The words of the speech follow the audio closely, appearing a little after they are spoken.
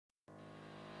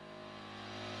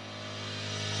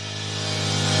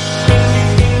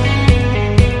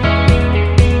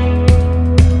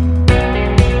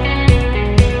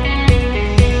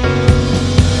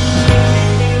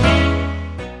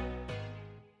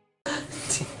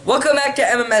Welcome back to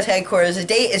MMS headquarters. The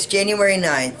date is January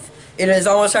 9th. It is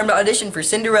almost time to audition for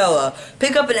Cinderella.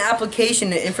 Pick up an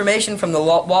application and information from the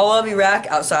wall lobby rack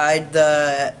outside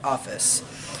the office.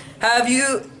 Have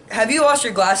you lost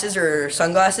your glasses or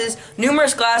sunglasses?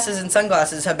 Numerous glasses and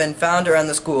sunglasses have been found around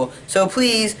the school, so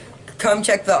please come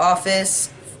check the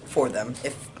office for them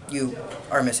if you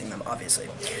are missing them, obviously.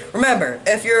 Remember,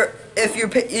 if you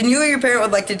or your parent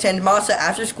would like to attend MASA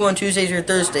after school on Tuesdays or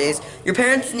Thursdays, your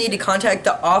parents need to contact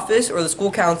the office or the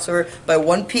school counselor by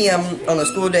 1 p.m. on the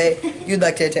school day you'd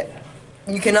like to attend.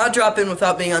 You cannot drop in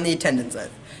without being on the attendance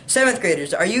list. 7th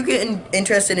graders, are you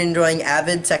interested in joining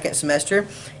AVID second semester?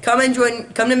 Come to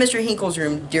Mr. Hinkle's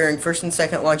room during first and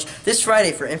second lunch this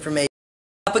Friday for information.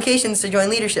 Applications to join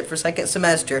leadership for second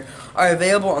semester are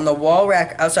available on the wall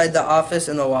rack outside the office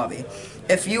in the lobby.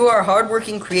 If you are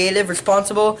hardworking, creative,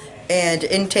 responsible, and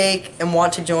intake and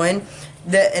want to join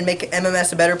and make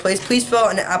MMS a better place, please fill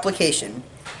out an application.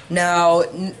 Now,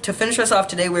 to finish us off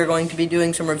today, we're going to be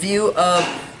doing some review of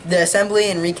the assembly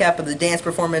and recap of the dance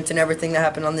performance and everything that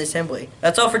happened on the assembly.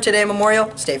 That's all for today,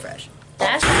 Memorial. Stay fresh.